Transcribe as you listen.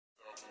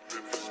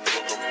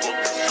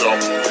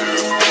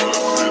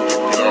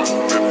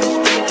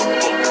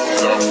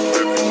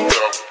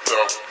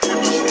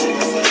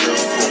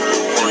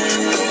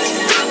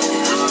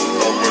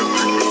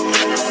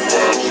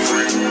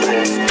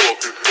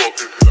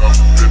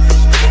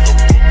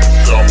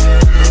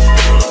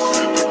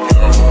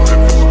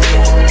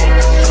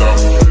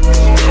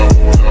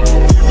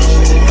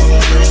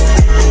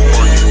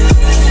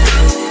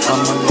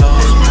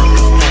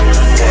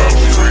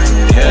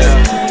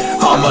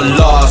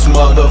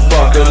lost,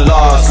 motherfucker,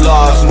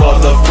 lost,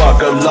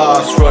 motherfucker,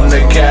 lost from the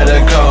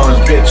catacombs.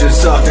 Bitches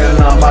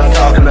sucking on my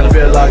talking, I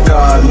feel like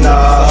I'm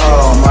not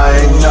home. I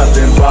ain't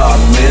nothing but a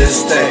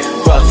mistake,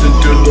 busting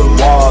through the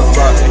walls,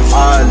 but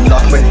I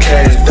lost my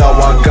case. Though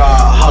I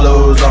got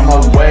hollows on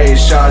my way,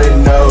 shawty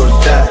knows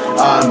that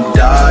I'm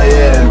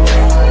dying.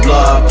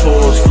 Blood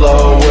pools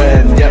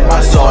flowing, yet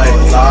my soul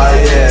ain't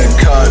lying.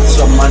 Cuts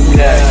on my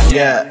neck,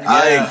 yeah,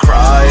 I ain't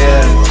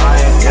crying.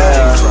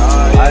 Yeah,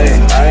 I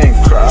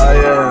ain't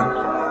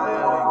crying.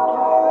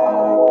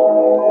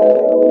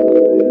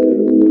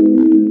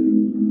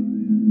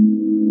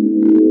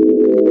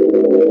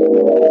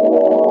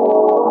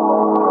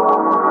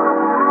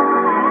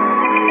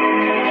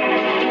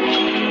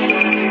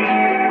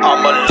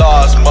 I'm a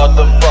lost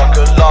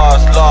motherfucker,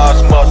 lost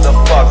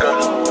motherfucker,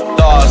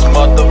 lost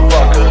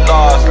motherfucker,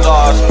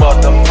 lost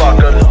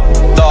motherfucker.